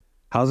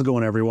How's it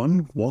going,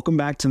 everyone? Welcome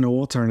back to No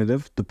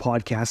Alternative, the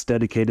podcast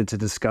dedicated to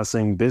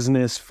discussing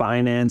business,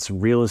 finance,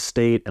 real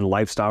estate, and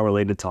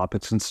lifestyle-related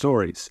topics and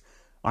stories.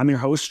 I'm your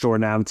host,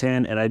 Jordan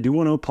Avtan, and I do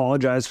want to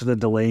apologize for the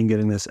delay in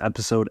getting this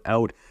episode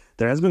out.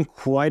 There has been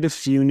quite a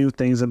few new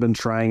things I've been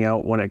trying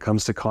out when it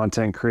comes to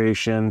content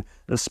creation,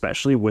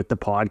 especially with the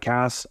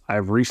podcast.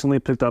 I've recently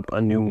picked up a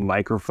new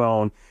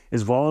microphone,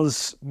 as well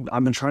as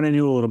I've been trying to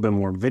do a little bit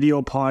more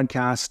video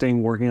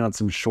podcasting, working on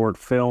some short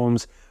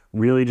films,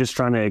 really just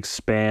trying to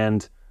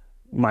expand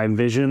my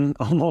vision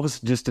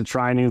almost, just to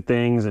try new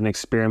things and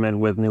experiment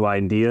with new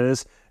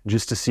ideas,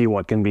 just to see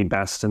what can be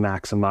best to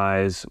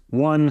maximize,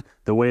 one,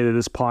 the way that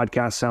this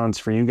podcast sounds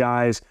for you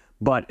guys,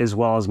 but as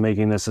well as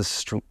making this a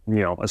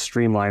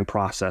streamlined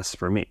process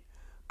for me.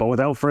 But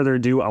without further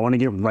ado, I want to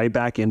get right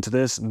back into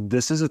this.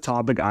 This is a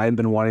topic I've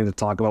been wanting to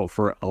talk about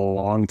for a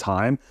long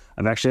time.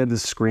 I've actually had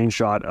this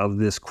screenshot of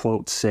this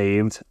quote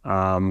saved,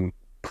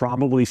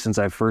 probably since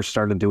I first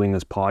started doing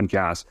this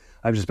podcast.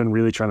 I've just been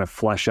really trying to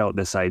flesh out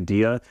this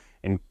idea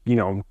and,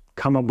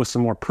 come up with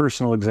some more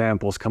personal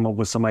examples, come up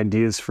with some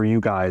ideas for you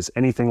guys,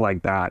 anything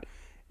like that.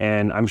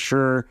 And I'm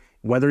sure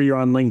whether you're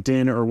on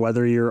LinkedIn or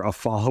whether you're a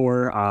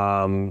follower,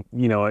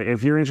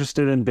 if you're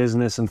interested in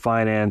business and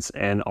finance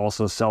and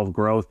also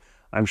self-growth,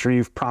 I'm sure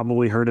you've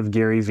probably heard of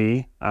Gary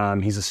Vee.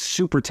 He's a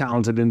super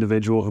talented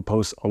individual who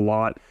posts a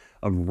lot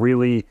of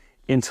really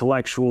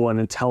intellectual and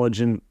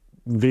intelligent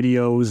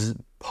videos,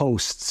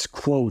 posts,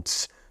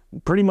 quotes,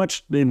 pretty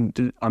much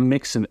a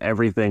mix of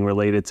everything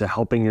related to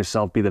helping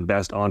yourself be the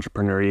best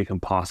entrepreneur you can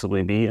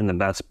possibly be and the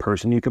best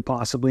person you could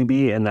possibly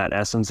be in that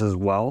essence as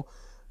well.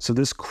 So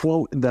this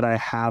quote that I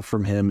have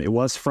from him, it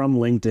was from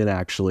LinkedIn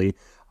actually.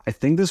 I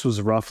think this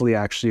was roughly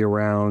actually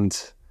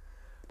around,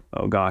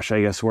 I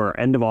guess we're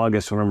end of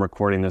August when I'm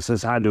recording this.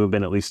 This had to have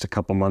been at least a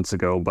couple months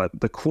ago, but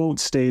the quote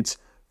states,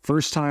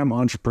 "First-time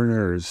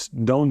entrepreneurs,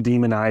 don't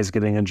demonize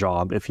getting a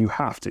job if you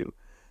have to."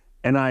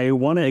 And I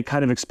want to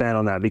kind of expand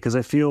on that because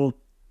I feel,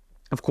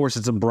 of course,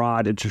 it's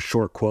a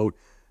short quote,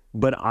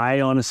 but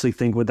I honestly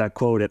think with that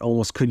quote, it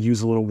almost could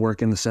use a little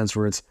work in the sense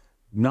where it's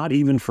not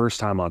even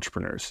first-time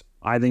entrepreneurs.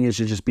 I think it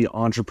should just be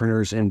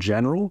entrepreneurs in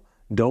general.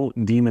 Don't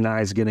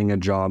demonize getting a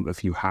job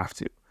if you have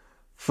to.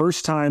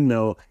 First time,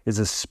 though, is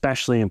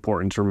especially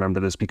important to remember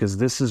this because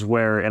this is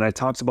where, and I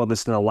talked about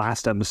this in the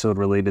last episode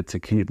related to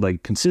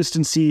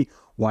consistency,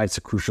 why it's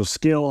a crucial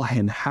skill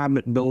and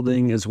habit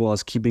building, as well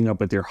as keeping up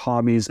with your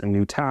hobbies and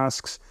new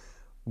tasks.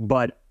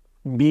 But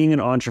being an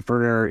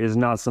entrepreneur is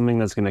not something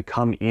that's going to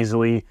come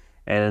easily,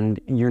 and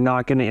you're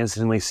not going to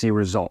instantly see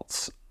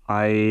results.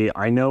 I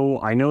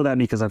know that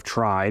because I've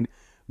tried,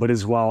 but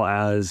as well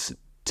as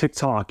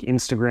TikTok,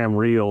 Instagram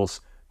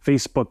Reels,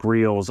 Facebook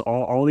Reels,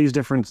 all these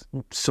different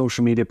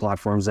social media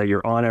platforms that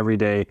you're on every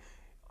day.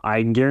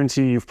 I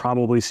guarantee you've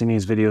probably seen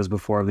these videos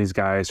before of these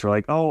guys who are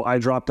like, oh, I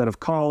dropped out of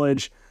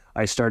college,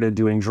 I started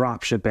doing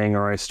drop shipping,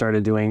 or I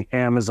started doing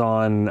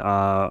Amazon,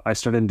 I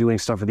started doing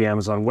stuff at the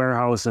Amazon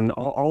warehouse, and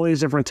all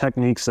these different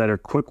techniques that are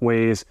quick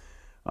ways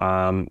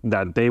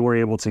that they were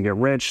able to get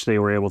rich, they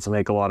were able to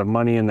make a lot of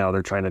money, and now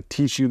they're trying to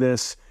teach you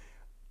this.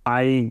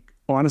 I've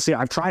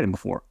tried it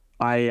before.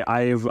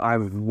 I've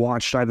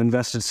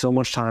invested so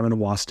much time into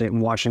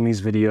watching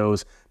these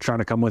videos, trying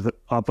to come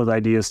up with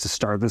ideas to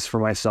start this for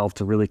myself,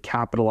 to really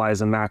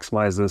capitalize and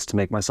maximize this to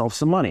make myself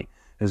some money,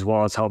 as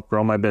well as help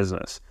grow my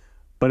business.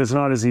 But it's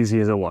not as easy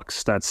as it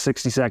looks. That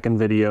 60-second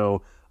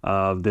video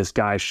of this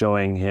guy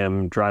showing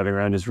him driving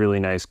around his really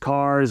nice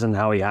cars and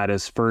how he had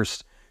his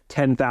first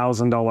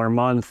 $10,000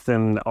 month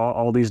and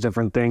all these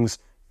different things,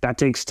 that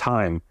takes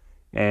time.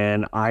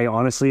 And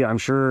I'm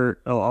sure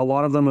a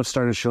lot of them have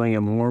started showing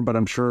it more, but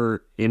I'm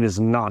sure it is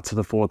not to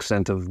the full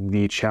extent of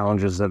the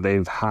challenges that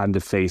they've had to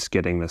face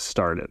getting this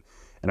started.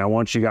 And I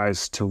want you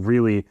guys to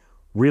really,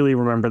 really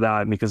remember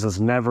that because it's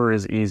never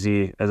as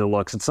easy as it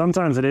looks. And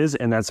sometimes it is,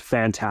 and that's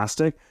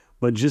fantastic,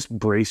 but just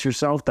brace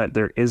yourself that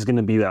there is going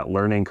to be that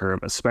learning curve,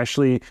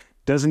 especially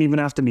doesn't even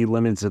have to be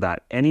limited to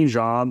that. Any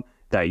job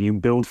that you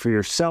build for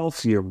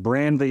yourself, your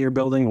brand that you're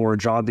building, or a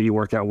job that you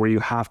work at where you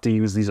have to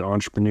use these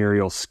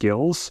entrepreneurial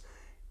skills,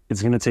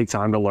 it's going to take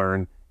time to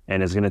learn,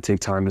 and it's going to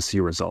take time to see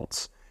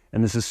results.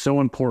 And this is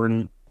so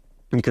important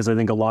because I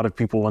think a lot of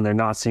people, when they're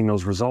not seeing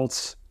those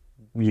results,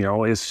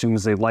 as soon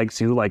as they'd like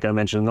to, like I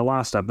mentioned in the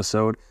last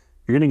episode,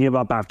 you're going to give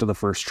up after the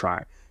first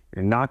try.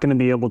 You're not going to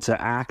be able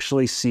to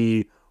actually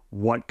see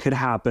what could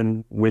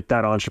happen with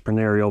that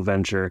entrepreneurial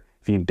venture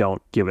if you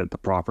don't give it the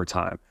proper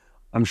time.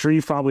 I'm sure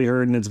you've probably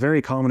heard, and it's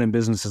very common in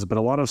businesses, but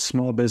a lot of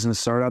small business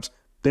startups,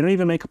 they don't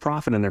even make a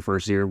profit in their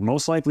first year.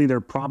 Most likely,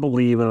 they're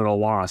probably even at a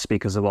loss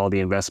because of all the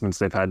investments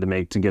they've had to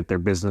make to get their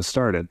business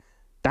started.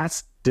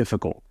 That's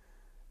difficult.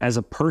 As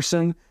a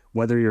person,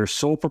 whether you're a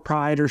sole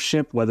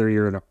proprietorship, whether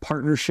you're in a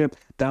partnership,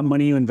 that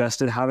money you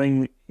invested,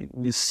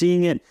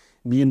 seeing it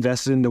be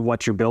invested into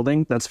what you're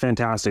building, that's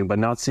fantastic. But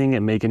not seeing it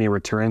make any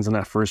returns in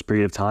that first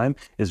period of time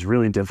is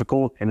really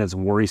difficult, and it's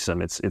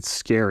worrisome. It's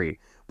scary.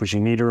 But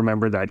you need to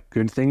remember that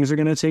good things are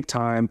going to take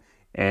time,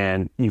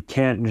 and you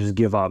can't just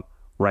give up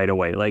right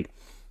away. Like,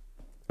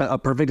 A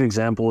perfect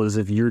example is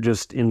if you're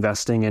just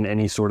investing in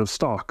any sort of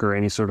stock or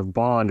any sort of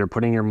bond or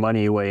putting your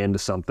money away into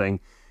something,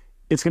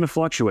 it's going to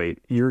fluctuate.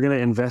 You're going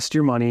to invest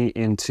your money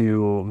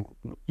into,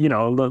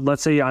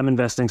 let's say I'm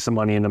investing some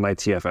money into my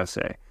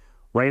TFSA.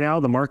 Right now,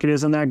 the market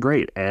isn't that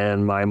great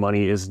and my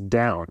money is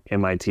down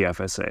in my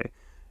TFSA.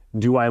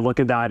 Do I look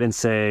at that and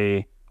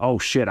say, oh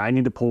shit, I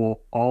need to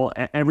pull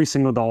every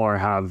single dollar I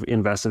have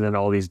invested in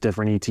all these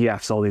different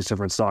ETFs, all these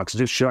different stocks?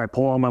 Should I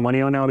pull all my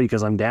money out now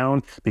because I'm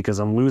down, because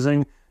I'm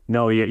losing?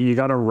 No, you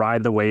got to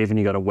ride the wave and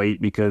you got to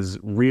wait, because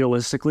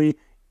realistically,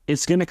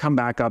 it's going to come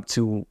back up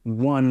to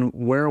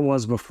where it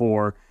was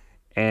before.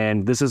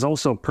 And this is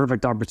also a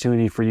perfect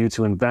opportunity for you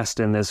to invest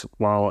in this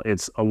while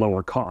it's a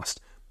lower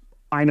cost.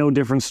 I know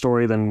different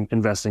story than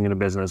investing in a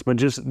business, but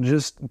just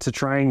to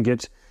try and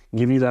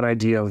give you that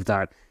idea of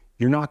that,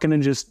 you're not going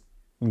to just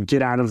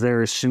get out of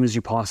there as soon as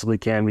you possibly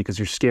can because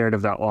you're scared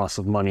of that loss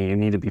of money. You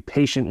need to be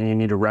patient, and you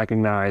need to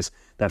recognize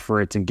that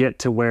for it to get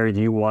to where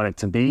you want it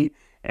to be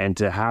and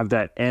to have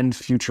that end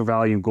future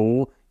value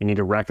goal, you need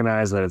to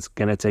recognize that it's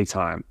going to take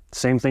time.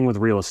 Same thing with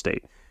real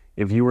estate.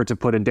 If you were to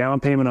put a down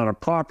payment on a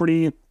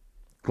property,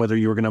 whether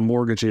you were going to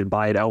mortgage it,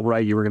 buy it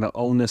outright, you were going to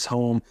own this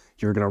home,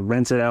 you're going to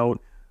rent it out,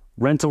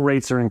 rental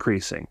rates are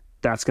increasing.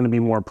 That's going to be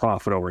more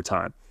profit over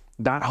time.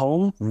 That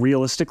home,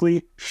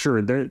 realistically,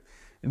 sure,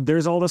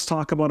 there's all this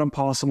talk about a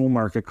possible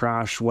market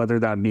crash, whether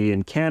that be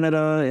in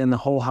Canada, in the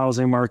whole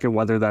housing market,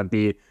 whether that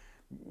be,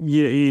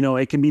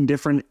 it can be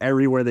different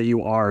everywhere that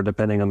you are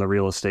depending on the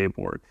real estate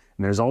board.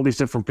 And there's all these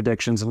different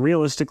predictions, and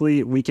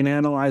realistically, we can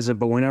analyze it,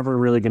 but we're never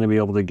really going to be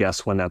able to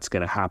guess when that's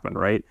going to happen,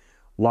 right?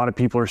 A lot of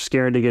people are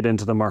scared to get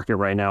into the market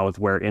right now with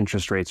where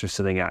interest rates are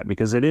sitting at,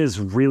 because it is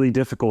really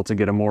difficult to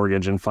get a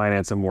mortgage and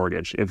finance a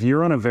mortgage. If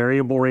you're on a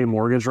variable rate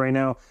mortgage right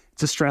now,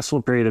 it's a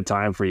stressful period of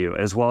time for you,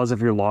 as well as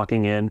if you're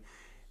locking in.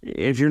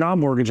 If you're not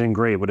mortgaging,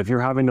 great, but if you're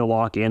having to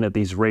lock in at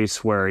these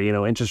rates where,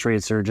 interest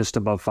rates are just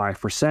above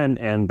 5%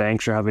 and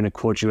banks are having to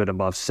quote you at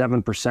above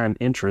 7%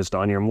 interest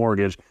on your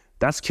mortgage,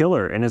 that's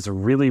killer. And it's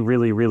really,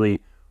 really, really,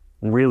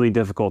 really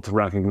difficult to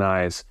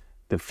recognize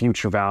the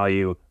future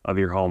value of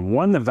your home.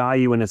 One, the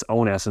value in its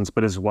own essence,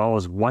 but as well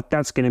as what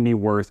that's going to be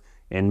worth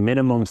in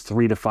minimum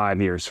 3 to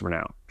 5 years from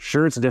now.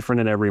 Sure, it's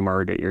different in every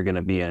market you're going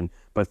to be in,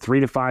 but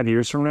 3 to 5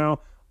 years from now,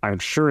 I'm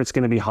sure it's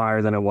going to be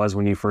higher than it was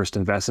when you first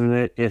invested in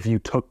it if you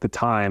took the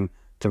time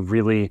to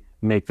really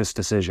make this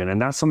decision. And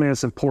that's something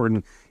that's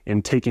important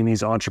in taking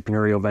these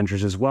entrepreneurial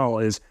ventures as well.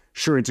 Is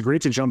sure, it's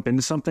great to jump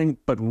into something,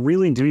 but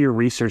really do your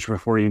research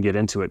before you get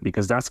into it,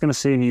 because that's going to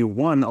save you,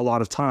 one, a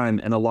lot of time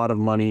and a lot of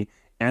money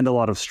and a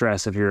lot of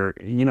stress if you're,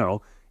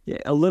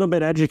 a little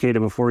bit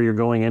educated before you're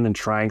going in and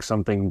trying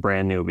something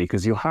brand new,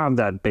 because you'll have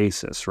that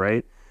basis,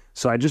 right?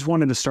 So I just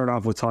wanted to start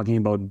off with talking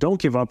about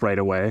don't give up right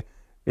away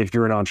if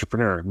you're an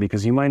entrepreneur,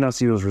 because you might not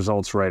see those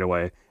results right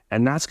away.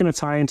 And that's going to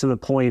tie into the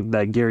point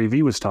that Gary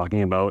Vee was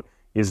talking about,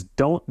 is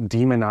don't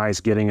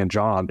demonize getting a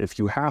job if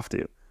you have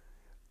to.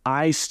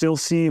 I still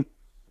see,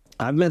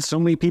 I've met so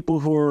many people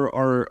who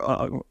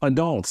are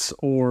adults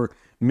or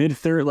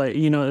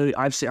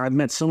mid-30s, I've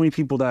met so many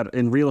people that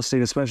in real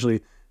estate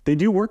especially, they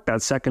do work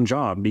that second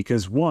job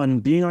because, one,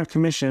 being on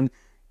commission,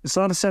 it's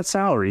not a set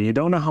salary. You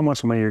don't know how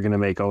much money you're going to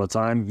make all the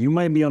time. You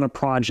might be on a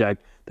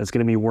project that's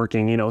going to be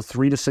working,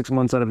 3 to 6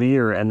 months out of the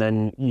year, and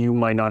then you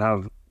might not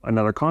have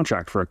another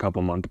contract for a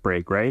couple month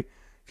break, right?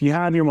 If you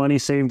have your money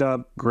saved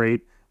up,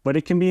 great, but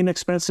it can be an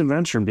expensive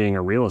venture being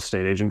a real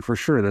estate agent for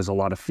sure. There's a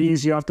lot of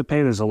fees you have to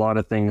pay. There's a lot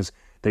of things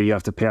that you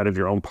have to pay out of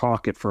your own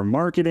pocket for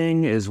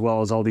marketing, as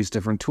well as all these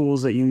different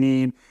tools that you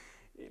need.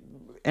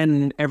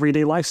 And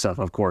everyday life stuff,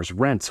 of course,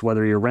 rents,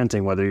 whether you're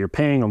renting, whether you're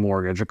paying a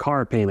mortgage, a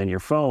car payment, your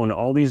phone,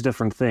 all these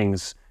different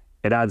things,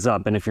 it adds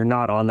up. And if you're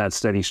not on that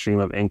steady stream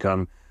of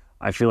income,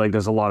 I feel like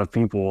there's a lot of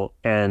people,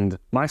 and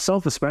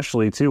myself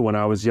especially too, when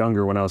I was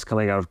younger, when I was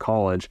coming out of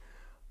college,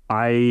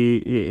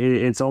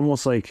 it's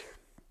almost like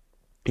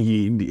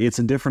it's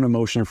a different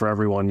emotion for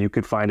everyone. You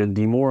could find it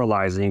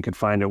demoralizing, you could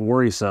find it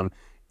worrisome,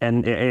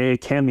 and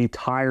it can be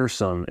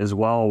tiresome as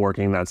well,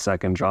 working that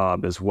second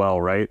job as well,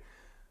 right?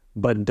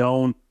 But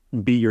don't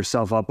beat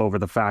yourself up over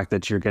the fact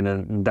that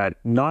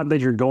not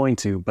that you're going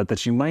to, but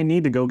that you might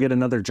need to go get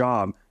another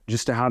job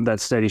just to have that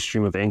steady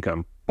stream of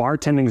income.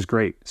 Bartending is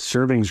great,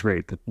 serving is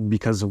great,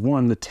 because of,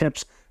 one, the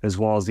tips as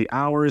well as the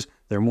hours.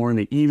 They're more in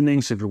the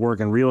evenings. So if you're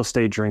working real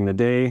estate during the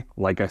day,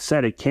 like I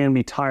said, it can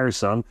be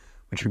tiresome,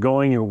 but you're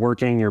going, you're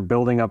working, you're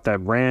building up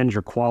that brand,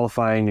 you're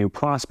qualifying new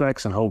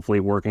prospects and hopefully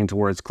working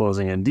towards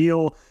closing a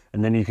deal.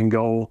 And then you can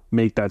go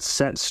make that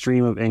set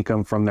stream of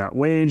income from that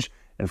wage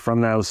and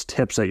from those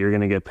tips that you're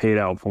going to get paid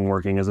out from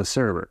working as a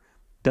server.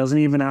 Doesn't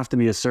even have to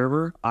be a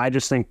server. I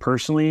just think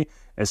personally,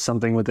 as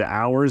something with the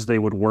hours, they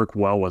would work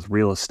well with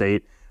real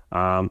estate,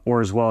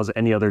 or as well as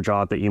any other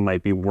job that you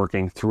might be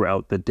working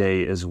throughout the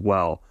day as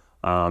well.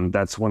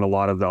 That's when a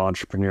lot of the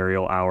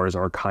entrepreneurial hours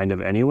are kind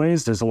of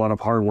anyways. There's a lot of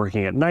hard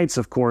working at nights,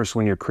 of course,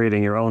 when you're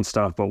creating your own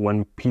stuff. But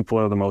when people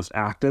are the most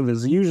active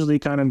is usually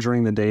kind of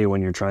during the day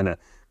when you're trying to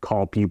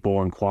call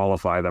people and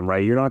qualify them,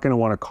 right? You're not going to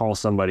want to call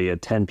somebody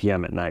at 10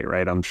 p.m. at night,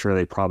 right? I'm sure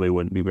they probably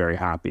wouldn't be very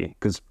happy,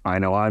 because I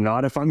know I'm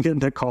not if I'm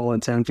getting a call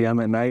at 10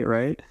 p.m. at night,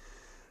 right?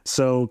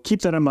 So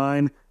keep that in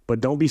mind, but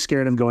don't be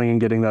scared of going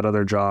and getting that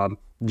other job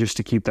just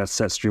to keep that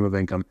set stream of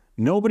income.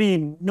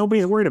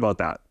 Nobody's worried about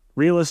that.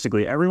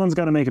 Realistically, everyone's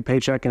got to make a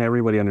paycheck, and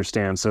everybody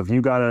understands. So if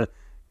you got to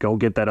go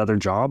get that other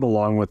job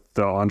along with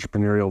the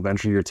entrepreneurial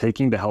venture you're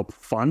taking to help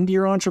fund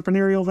your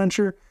entrepreneurial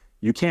venture,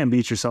 you can't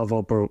beat yourself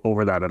up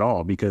over that at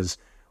all, because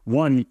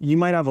one, you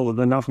might have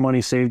enough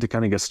money saved to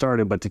kind of get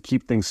started, but to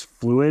keep things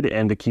fluid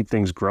and to keep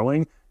things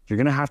growing, you're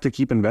going to have to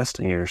keep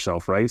investing in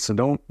yourself, right? So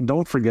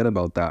don't forget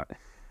about that.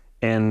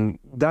 And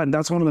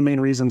that's one of the main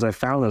reasons I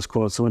found this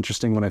quote so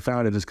interesting when I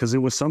found it, is because it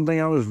was something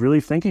I was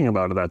really thinking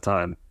about at that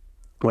time.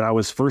 When I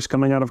was first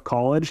coming out of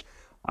college,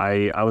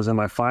 I was in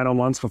my final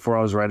months before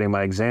I was writing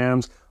my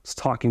exams. I was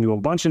talking to a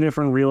bunch of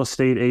different real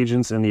estate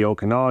agents in the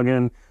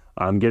Okanagan,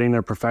 getting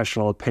their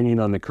professional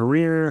opinion on the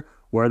career,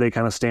 where they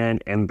kind of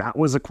stand. And that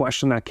was a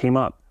question that came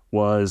up,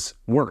 was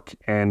work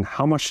and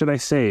how much should I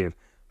save?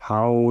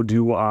 How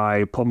do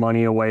I put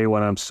money away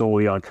when I'm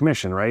solely on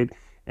commission, right?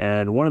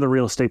 And one of the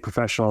real estate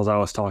professionals I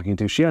was talking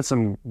to, she had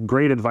some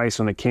great advice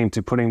when it came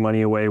to putting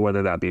money away,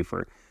 whether that be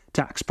for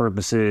tax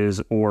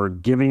purposes or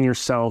giving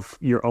yourself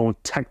your own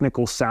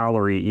technical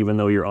salary, even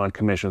though you're on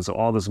commission. So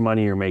all this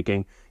money you're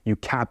making, you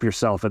cap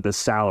yourself at this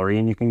salary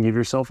and you can give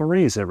yourself a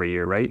raise every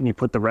year, right? And you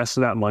put the rest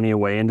of that money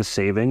away into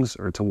savings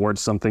or towards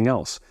something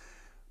else.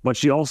 But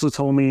she also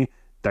told me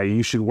that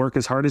you should work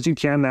as hard as you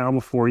can now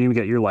before you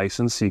get your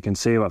license, so you can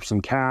save up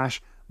some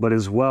cash. But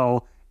as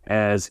well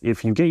as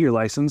if you get your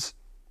license,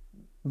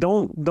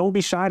 don't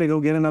be shy to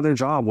go get another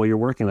job while you're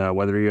working at it,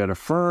 whether you're at a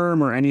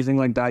firm or anything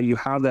like that. You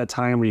have that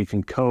time where you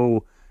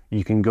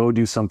can go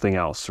do something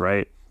else,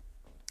 right?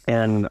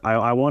 And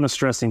I want to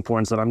stress the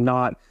importance that I'm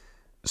not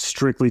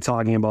strictly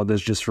talking about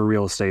this just for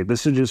real estate.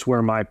 This is just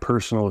where my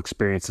personal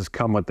experiences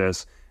come with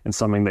this, and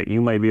something that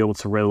you might be able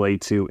to relate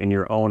to in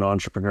your own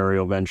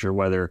entrepreneurial venture,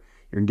 whether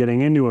you're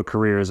getting into a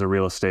career as a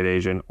real estate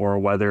agent or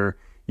whether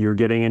you're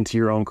getting into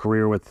your own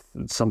career with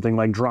something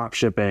like drop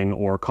shipping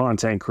or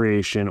content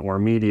creation or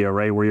media,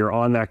 right? Where you're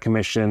on that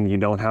commission, you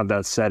don't have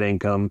that set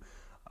income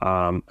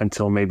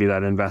until maybe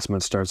that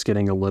investment starts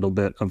getting a little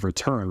bit of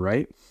return,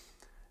 right?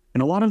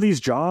 And a lot of these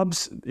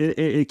jobs,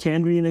 it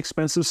can be an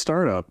expensive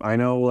startup. I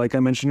know, like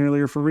I mentioned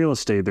earlier, for real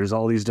estate, there's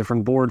all these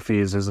different board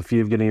fees. There's a fee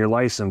of getting your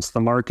license,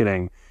 the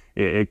marketing.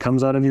 It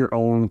comes out of your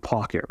own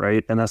pocket,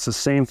 right? And that's the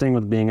same thing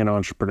with being an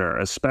entrepreneur,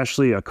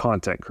 especially a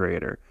content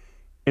creator.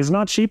 It's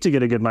not cheap to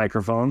get a good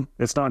microphone.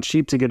 It's not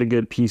cheap to get a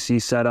good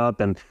PC setup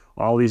and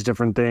all these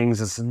different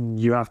things.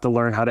 You have to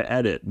learn how to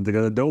edit.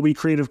 The Adobe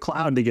Creative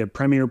Cloud to get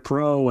Premiere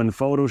Pro and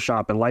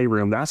Photoshop and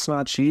Lightroom, that's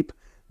not cheap.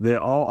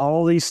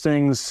 All these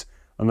things,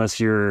 unless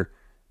you're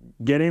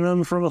getting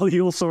them from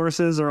illegal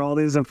sources or all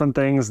these different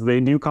things,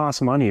 they do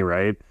cost money,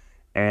 right?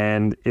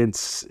 And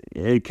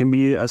money can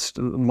be a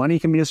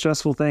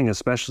stressful thing,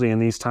 especially in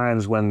these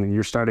times when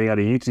you're starting out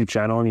a YouTube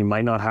channel and you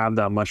might not have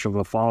that much of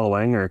a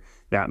following or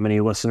that many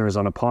listeners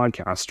on a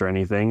podcast or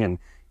anything, and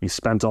you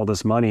spent all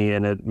this money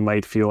and it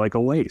might feel like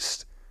a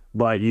waste.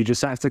 But you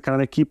just have to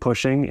kind of keep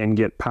pushing and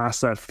get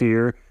past that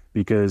fear,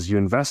 because you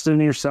invested in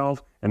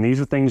yourself, and these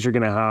are things you're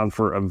going to have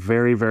for a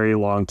very, very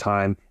long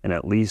time, and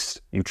at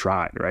least you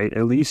tried, right?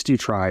 At least you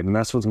tried, and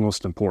that's what's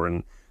most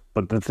important.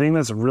 But the thing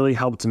that's really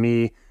helped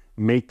me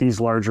make these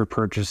larger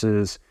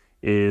purchases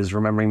is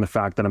remembering the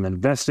fact that I'm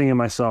investing in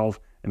myself,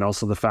 and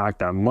also the fact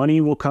that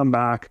money will come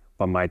back,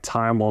 but my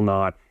time will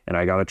not. And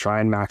I got to try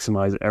and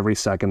maximize every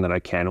second that I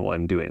can while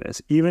I'm doing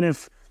this. Even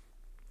if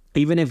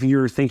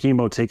you're thinking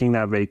about taking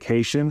that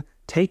vacation,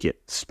 take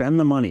it, spend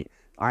the money.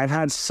 I've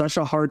had such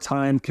a hard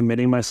time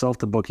committing myself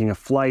to booking a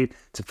flight,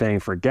 to paying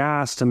for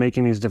gas, to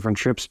making these different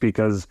trips,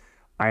 because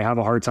I have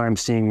a hard time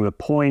seeing the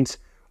point,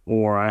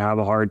 or I have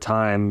a hard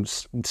time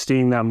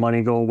seeing that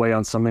money go away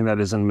on something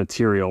that isn't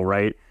material,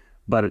 right?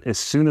 But as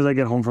soon as I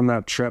get home from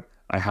that trip,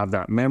 I have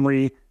that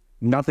memory.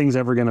 Nothing's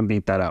ever going to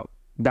beat that out.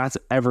 That's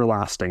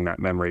everlasting, that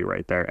memory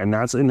right there. And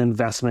that's an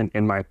investment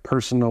in my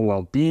personal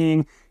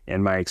well-being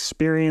and my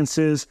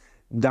experiences.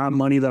 That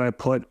money that I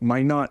put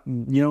might not,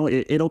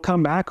 it'll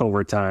come back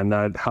over time,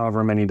 that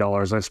however many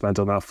dollars I spent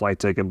on that flight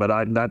ticket.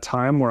 But that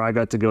time where I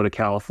got to go to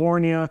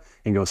California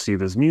and go see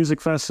this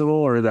music festival,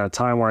 or that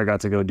time where I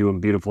got to go do a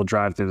beautiful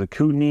drive through the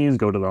Kootenays,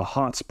 go to the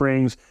hot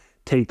springs,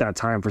 take that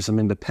time for some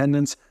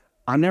independence,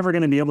 I'm never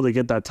going to be able to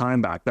get that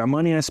time back. That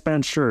money I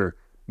spent, sure,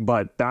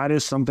 but that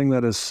is something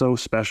that is so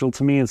special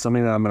to me and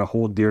something that I'm going to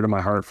hold dear to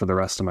my heart for the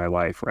rest of my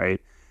life, right?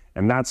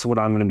 And that's what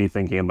I'm going to be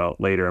thinking about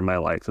later in my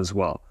life as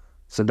well.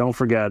 So don't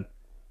forget,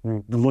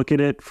 look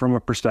at it from a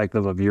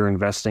perspective of you're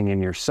investing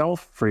in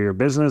yourself for your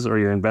business, or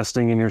you're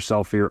investing in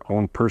yourself for your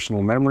own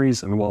personal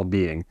memories and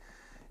well-being.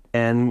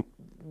 And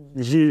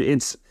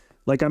it's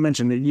like I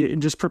mentioned, you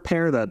just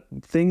prepare that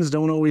things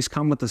don't always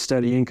come with a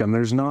steady income.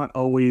 There's not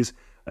always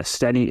a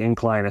steady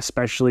incline,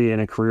 especially in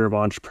a career of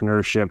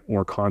entrepreneurship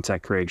or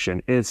content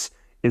creation. It's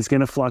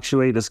going to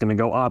fluctuate. It's going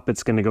to go up.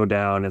 It's going to go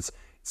down. It's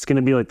going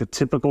to be like the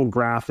typical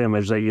graph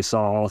image that you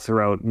saw all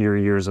throughout your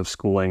years of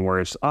schooling, where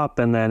it's up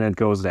and then it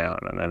goes down,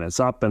 and then it's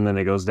up and then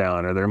it goes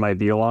down, or there might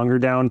be a longer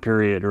down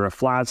period or a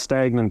flat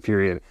stagnant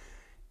period.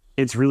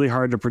 It's really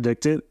hard to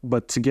predict it,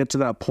 but to get to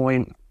that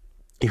point,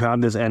 you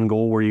have this end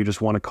goal where you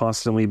just want to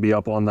constantly be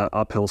up on that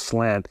uphill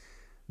slant,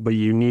 but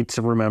you need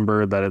to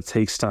remember that it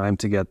takes time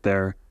to get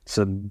there.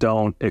 So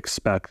don't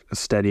expect a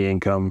steady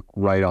income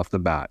right off the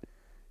bat.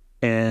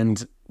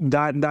 And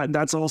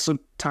that's also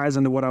ties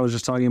into what I was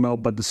just talking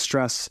about, but the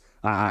stress,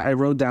 I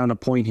wrote down a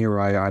point here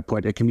where I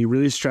put, it can be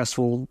really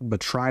stressful, but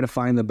try to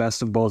find the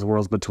best of both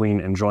worlds between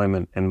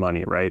enjoyment and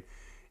money, right?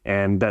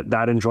 And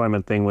that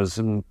enjoyment thing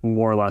was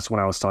more or less when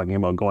I was talking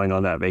about going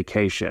on that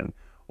vacation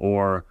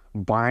or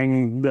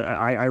buying.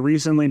 I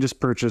recently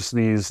just purchased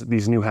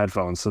these new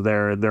headphones. So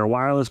they're a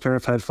wireless pair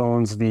of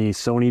headphones, the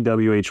Sony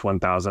WH-1000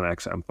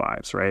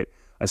 XM5s, right?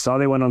 I saw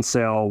they went on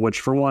sale, which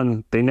for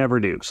one, they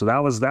never do. So that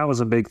was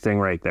a big thing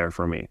right there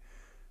for me.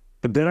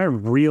 But did I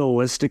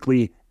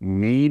realistically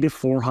need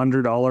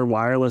 $400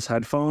 wireless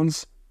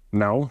headphones?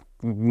 No,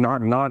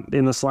 not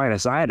in the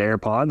slightest. I had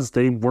AirPods.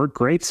 They work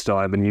great still.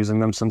 I've been using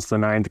them since the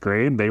 9th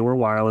grade. They were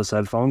wireless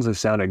headphones. They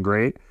sounded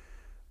great.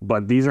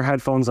 But these are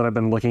headphones that I've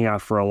been looking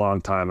at for a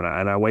long time.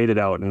 And I waited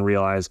out and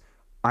realized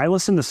I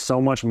listen to so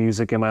much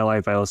music in my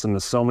life. I listen to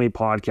so many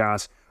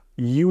podcasts.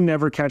 You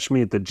never catch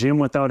me at the gym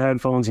without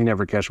headphones. You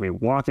never catch me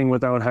walking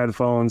without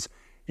headphones.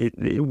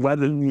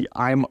 Whether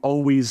I'm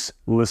always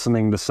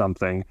listening to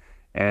something.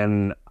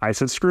 And I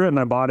said, screw it, and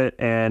I bought it,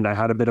 and I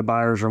had a bit of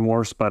buyer's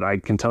remorse, but I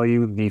can tell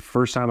you the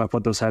first time I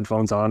put those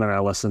headphones on and I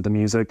listened to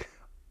music,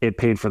 it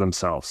paid for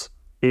themselves.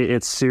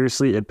 It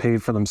seriously, it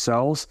paid for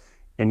themselves.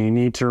 And you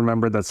need to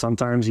remember that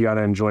sometimes you got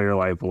to enjoy your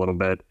life a little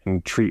bit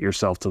and treat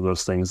yourself to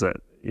those things that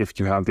if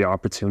you have the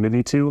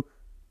opportunity to,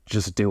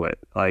 just do it.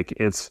 Like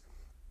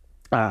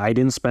I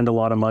didn't spend a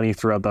lot of money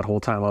throughout that whole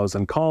time I was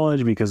in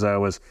college because I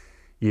was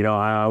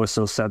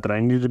so set that I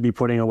needed to be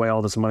putting away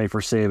all this money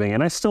for saving.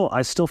 And I still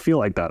feel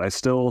like that. I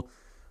still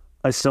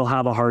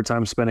have a hard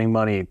time spending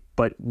money,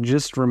 but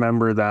just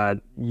remember that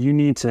you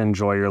need to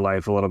enjoy your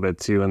life a little bit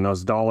too. And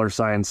those dollar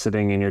signs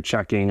sitting in your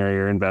checking or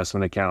your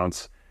investment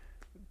accounts,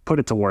 put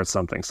it towards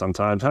something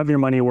sometimes. Have your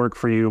money work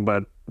for you,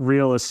 but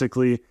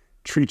realistically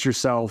treat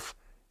yourself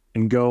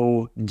and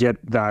go get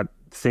that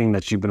thing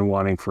that you've been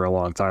wanting for a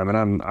long time.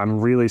 And I'm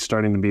really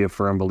starting to be a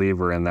firm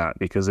believer in that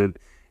because it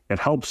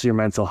helps your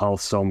mental health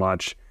so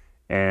much,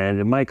 and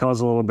it might cause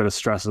a little bit of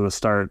stress at the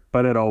start,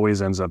 but it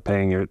always ends up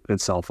paying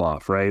itself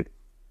off, right?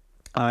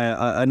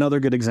 Another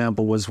good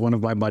example was one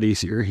of my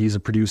buddies here. He's a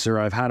producer.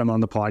 I've had him on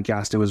the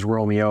podcast. It was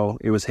Romeo.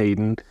 It was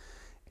Hayden.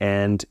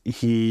 And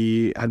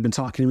he had been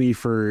talking to me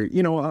for,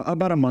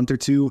 about a month or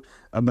two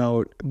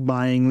about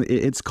buying,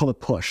 it's called a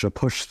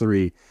Push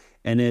 3.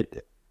 And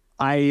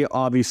I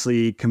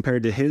obviously,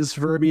 compared to his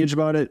verbiage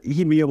about it,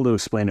 he'd be able to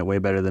explain it way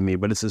better than me,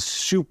 but it's a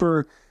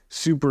super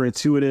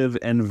intuitive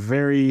and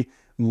very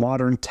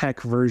modern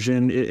tech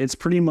version. It's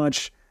pretty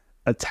much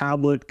a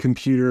tablet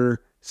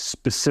computer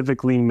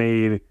specifically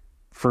made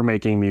for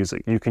making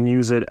music. You can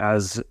use it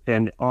as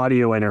an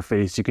audio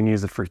interface. You can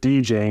use it for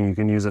DJing. You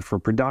can use it for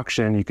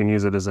production. You can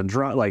use it as a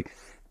drum. Like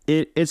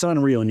it's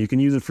unreal, and you can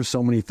use it for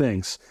so many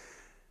things.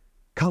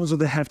 Comes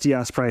with a hefty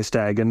ass price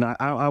tag, and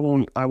I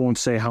won't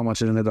say how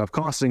much it ended up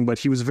costing, but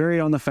he was very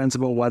on the fence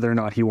about whether or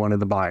not he wanted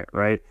to buy it,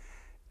 right?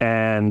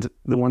 And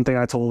the one thing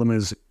I told him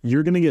is,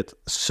 you're going to get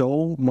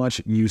so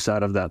much use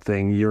out of that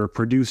thing. You're a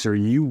producer,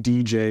 you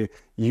DJ,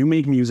 you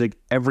make music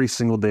every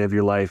single day of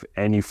your life,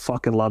 and you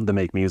fucking love to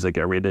make music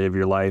every day of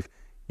your life.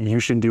 You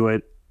should do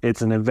it.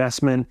 It's an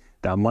investment.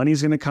 That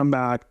money's going to come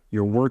back.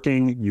 You're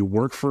working. You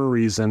work for a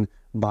reason.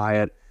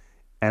 Buy it.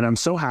 And I'm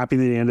so happy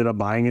that he ended up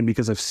buying it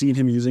because I've seen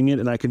him using it,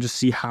 and I can just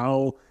see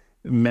how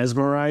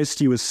mesmerized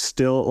he was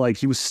still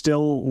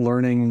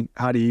learning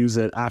how to use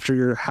it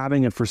after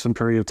having it for some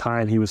period of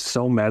time. He was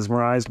so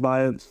mesmerized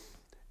by it,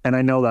 and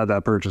I know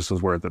that purchase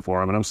was worth it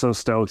for him. And I'm so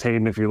stoked,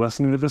 Hayden, if you're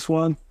listening to this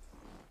one,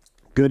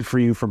 good for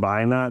you for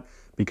buying that,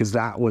 because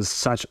that was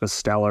such a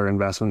stellar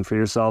investment for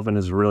yourself and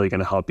is really going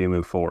to help you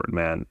move forward,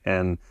 man.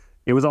 And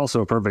it was also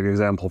a perfect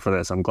example for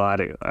this. I'm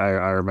glad I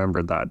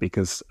remembered that,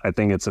 because I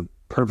think it's a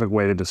perfect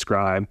way to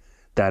describe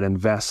that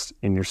invest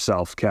in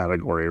yourself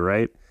category,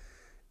 right?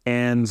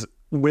 And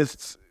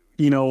with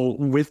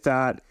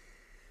that,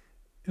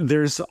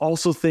 there's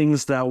also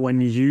things that when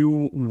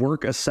you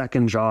work a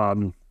second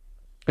job,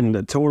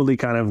 and totally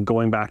kind of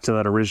going back to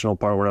that original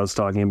part where I was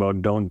talking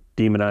about don't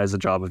demonize the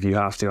job if you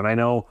have to. And I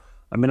know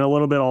I've been a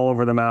little bit all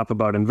over the map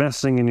about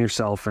investing in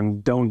yourself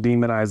and don't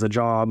demonize the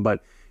job,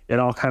 but it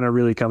all kind of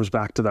really comes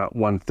back to that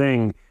one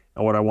thing.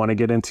 And what I want to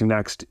get into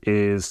next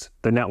is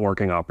the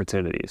networking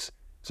opportunities.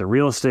 As a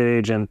real estate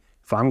agent,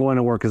 if I'm going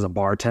to work as a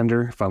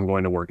bartender, if I'm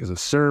going to work as a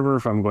server,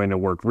 if I'm going to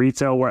work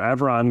retail,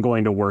 wherever I'm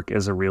going to work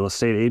as a real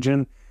estate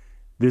agent,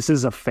 this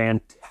is a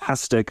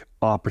fantastic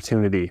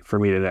opportunity for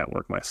me to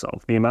network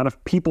myself. The amount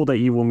of people that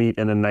you will meet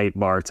in a night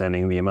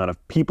bartending, the amount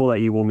of people that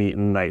you will meet in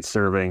a night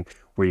serving,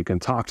 where you can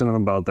talk to them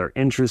about their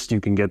interests,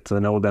 you can get to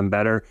know them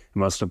better,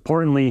 and most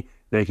importantly,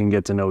 they can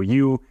get to know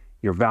you,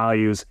 your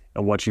values,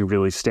 and what you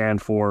really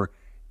stand for.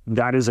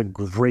 That is a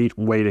great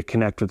way to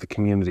connect with the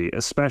community,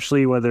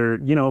 especially whether,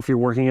 if you're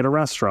working at a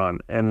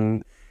restaurant,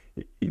 and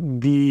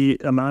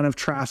the amount of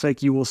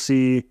traffic you will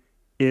see,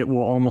 it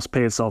will almost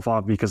pay itself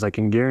off, because I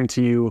can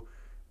guarantee you,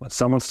 when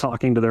someone's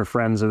talking to their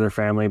friends or their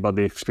family about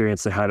the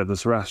experience they had at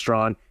this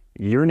restaurant,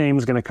 your name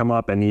is going to come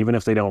up. And even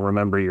if they don't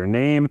remember your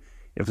name,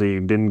 if they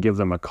didn't give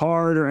them a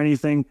card or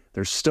anything,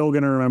 they're still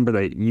going to remember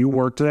that you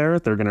worked there.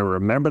 They're going to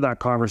remember that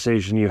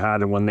conversation you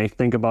had. And when they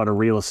think about a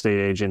real estate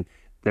agent,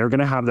 they're going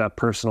to have that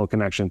personal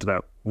connection to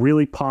that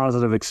really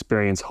positive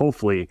experience,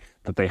 hopefully,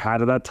 that they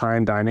had at that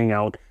time dining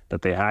out,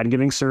 that they had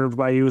getting served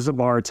by you as a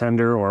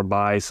bartender or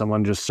by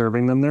someone just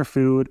serving them their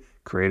food,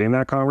 creating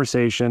that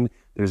conversation.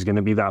 There's going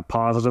to be that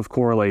positive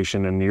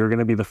correlation, and you're going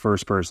to be the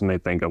first person they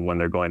think of when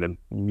they're going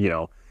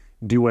to,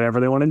 do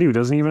whatever they want to do. It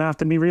doesn't even have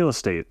to be real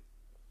estate.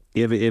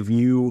 If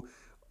you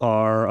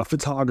are a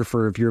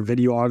photographer, if you're a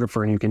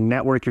videographer, and you can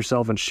network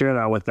yourself and share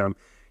that with them,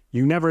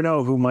 you never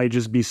know who might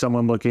just be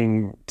someone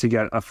looking to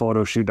get a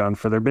photo shoot done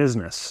for their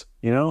business.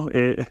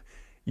 You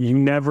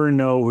never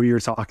know who you're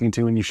talking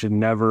to, and you should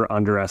never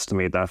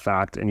underestimate that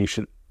fact. And you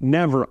should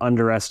never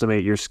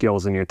underestimate your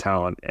skills and your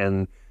talent,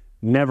 and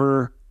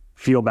never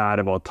feel bad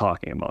about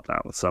talking about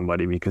that with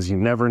somebody, because you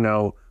never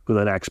know who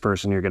the next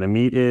person you're going to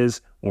meet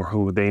is, or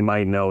who they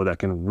might know that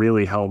can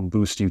really help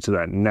boost you to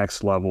that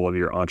next level of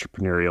your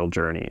entrepreneurial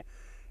journey.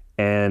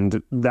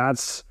 And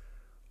that's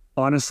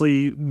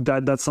honestly,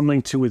 that's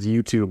something too with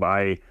YouTube.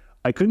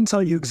 I couldn't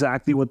tell you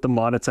exactly what the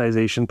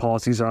monetization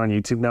policies are on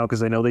YouTube now,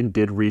 because I know they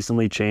did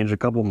recently change a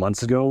couple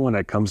months ago when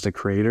it comes to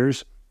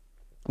creators.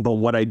 But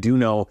what I do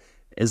know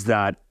is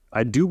that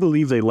I do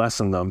believe they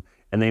lessened them,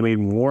 and they made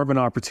more of an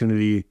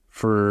opportunity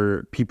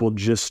for people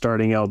just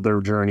starting out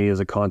their journey as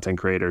a content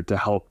creator to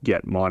help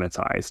get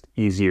monetized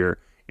easier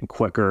and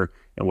quicker,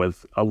 and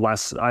with a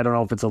less, I don't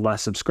know if it's a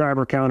less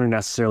subscriber count or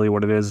necessarily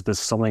what it is. This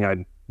is something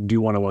I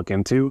do want to look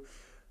into.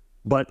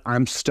 But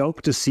I'm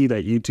stoked to see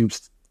that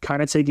YouTube's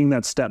kind of taking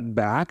that step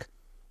back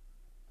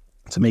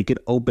to make it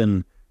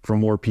open for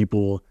more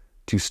people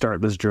to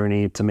start this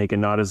journey, to make it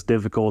not as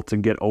difficult to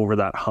get over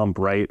that hump,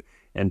 right?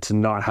 And to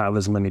not have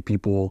as many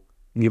people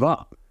give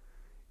up.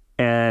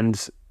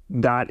 And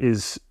that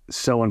is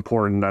so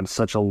important that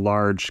such a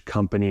large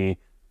company,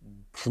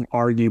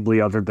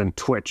 arguably other than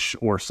Twitch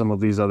or some of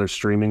these other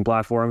streaming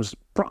platforms.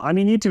 I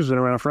mean, YouTube's been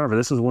around forever.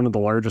 This is one of the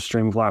largest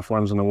streaming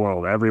platforms in the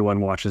world.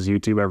 Everyone watches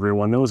YouTube.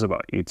 Everyone knows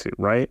about YouTube,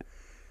 right?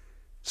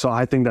 So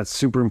I think that's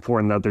super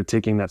important that they're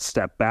taking that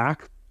step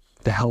back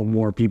to help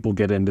more people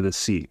get into the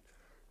seat.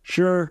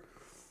 Sure,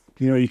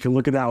 you can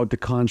look at that with the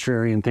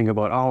contrary and think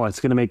about, oh, it's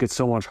going to make it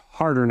so much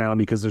harder now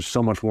because there's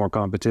so much more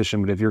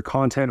competition. But if your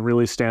content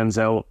really stands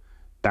out,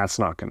 that's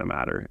not going to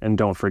matter. And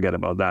don't forget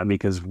about that,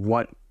 because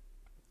what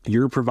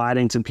you're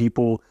providing to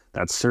people,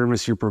 that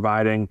service you're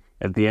providing,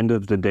 at the end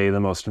of the day,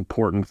 the most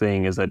important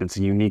thing is that it's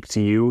unique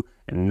to you,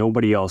 and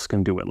nobody else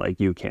can do it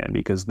like you can,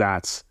 because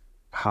that's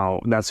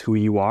who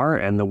you are,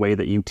 and the way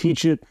that you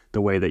teach it,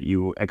 the way that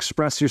you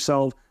express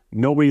yourself,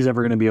 nobody's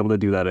ever going to be able to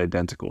do that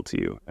identical to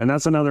you. And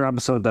that's another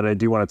episode that I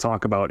do want to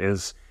talk about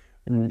is,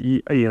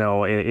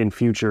 in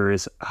future,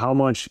 is how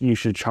much you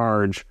should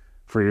charge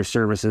for your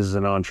services as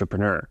an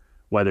entrepreneur.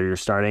 Whether you're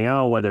starting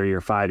out, whether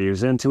you're 5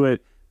 years into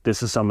it,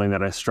 this is something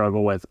that I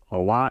struggle with a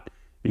lot,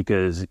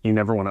 because you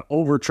never want to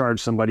overcharge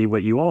somebody,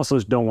 but you also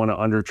don't want to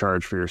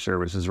undercharge for your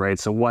services, right?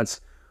 So what's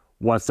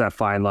that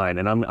fine line?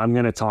 And I'm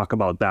going to talk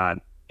about that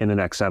in the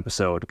next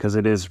episode, because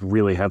it is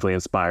really heavily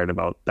inspired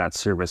about that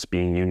service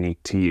being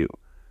unique to you.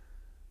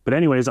 But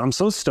anyways, I'm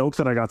so stoked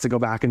that I got to go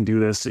back and do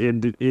this.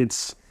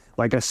 It's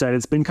like I said,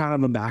 it's been kind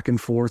of a back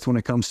and forth when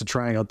it comes to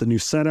trying out the new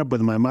setup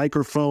with my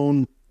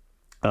microphone,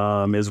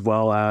 as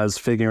well as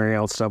figuring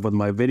out stuff with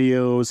my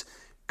videos,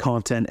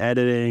 content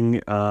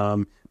editing,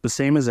 the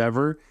same as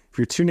ever. If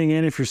you're tuning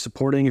in, if you're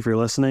supporting, if you're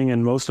listening,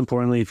 and most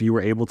importantly, if you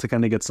were able to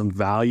kind of get some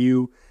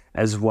value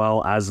as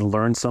well as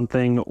learn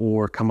something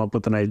or come up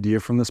with an idea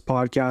from this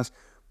podcast,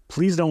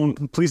 please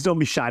don't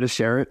be shy to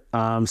share it.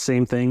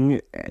 Same thing.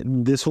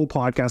 This whole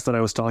podcast that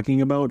I was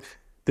talking about,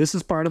 this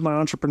is part of my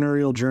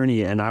entrepreneurial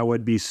journey, and I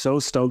would be so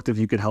stoked if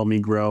you could help me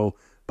grow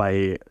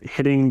by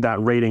hitting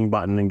that rating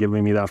button and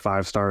giving me that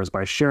 5 stars,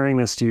 by sharing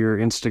this to your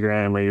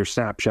Instagram or your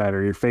Snapchat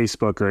or your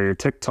Facebook or your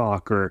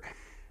TikTok or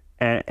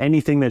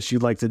anything that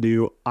you'd like to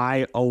do.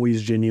 I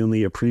always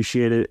genuinely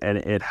appreciate it, and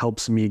it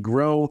helps me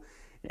grow.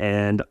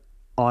 And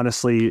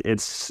honestly,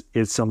 it's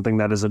something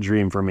that is a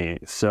dream for me.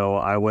 So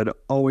I would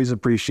always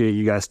appreciate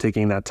you guys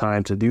taking that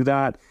time to do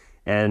that.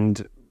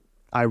 And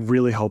I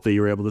really hope that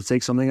you were able to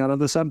take something out of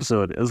this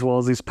episode, as well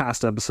as these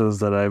past episodes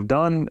that I've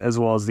done, as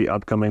well as the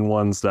upcoming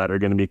ones that are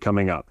going to be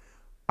coming up.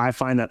 I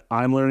find that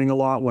I'm learning a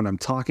lot when I'm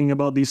talking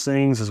about these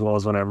things, as well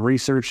as when I'm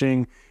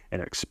researching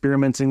and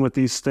experimenting with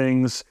these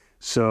things.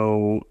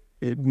 So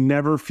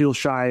never feel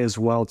shy as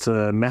well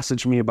to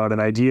message me about an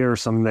idea or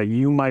something that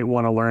you might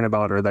want to learn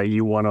about or that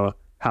you want to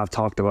have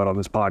talked about on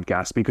this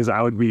podcast, because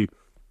I would be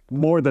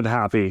more than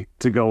happy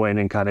to go in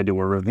and kind of do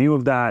a review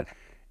of that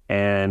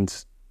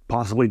and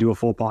possibly do a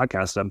full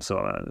podcast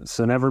episode on it.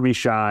 So never be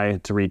shy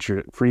to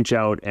reach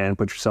out and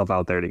put yourself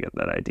out there to get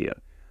that idea.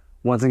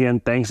 Once again,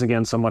 thanks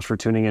again so much for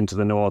tuning into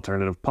the No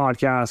Alternative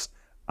Podcast.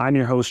 I'm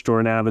your host,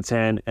 Jordan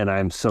Avitan, and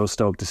I'm so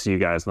stoked to see you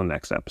guys in the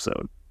next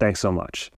episode. Thanks so much.